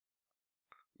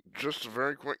Just a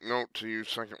very quick note to you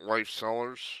Second Life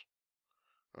sellers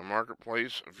in the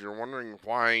marketplace. If you're wondering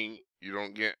why you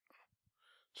don't get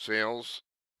sales,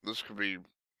 this could be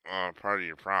part of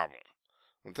your problem.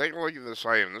 And take a look at this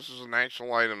item. This is an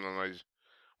actual item that I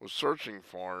was searching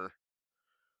for.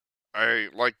 I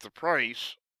liked the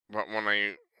price, but when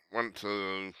I went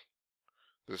to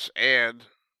this ad,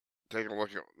 take a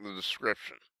look at the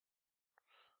description.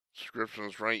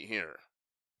 Description's right here.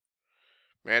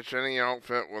 Match any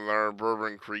outfit with our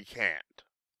Bourbon Creek hat.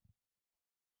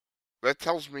 That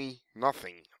tells me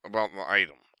nothing about the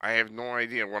item. I have no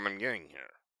idea what I'm getting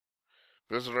here.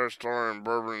 Visit our store in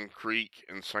Bourbon Creek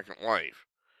in Second Life.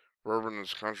 Bourbon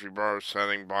is country bar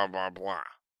setting, blah, blah, blah.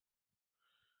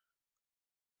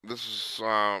 This is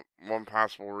one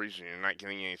possible reason you're not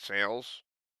getting any sales.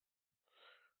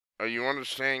 Are you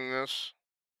understanding this?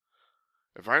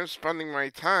 If I'm spending my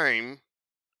time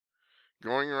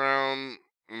going around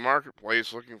the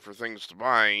marketplace looking for things to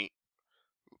buy,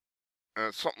 and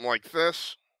it's something like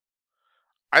this,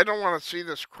 I don't want to see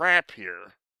this crap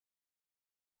here.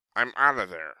 I'm out of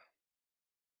there.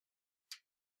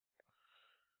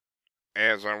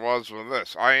 As I was with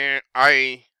this.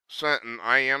 I sent an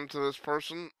IM to this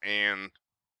person and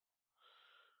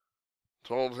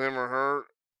told him or her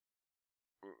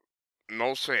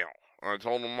no sale. And I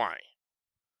told him why.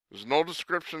 There's no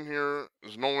description here.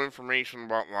 There's no information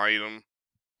about the item.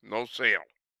 No sale.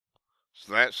 It's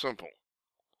that simple.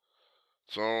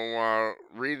 So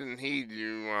read and heed,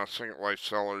 you Second Life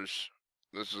sellers.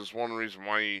 This is one reason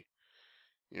why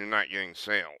you're not getting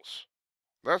sales.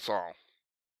 That's all.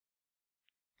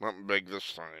 Nothing big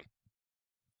this time.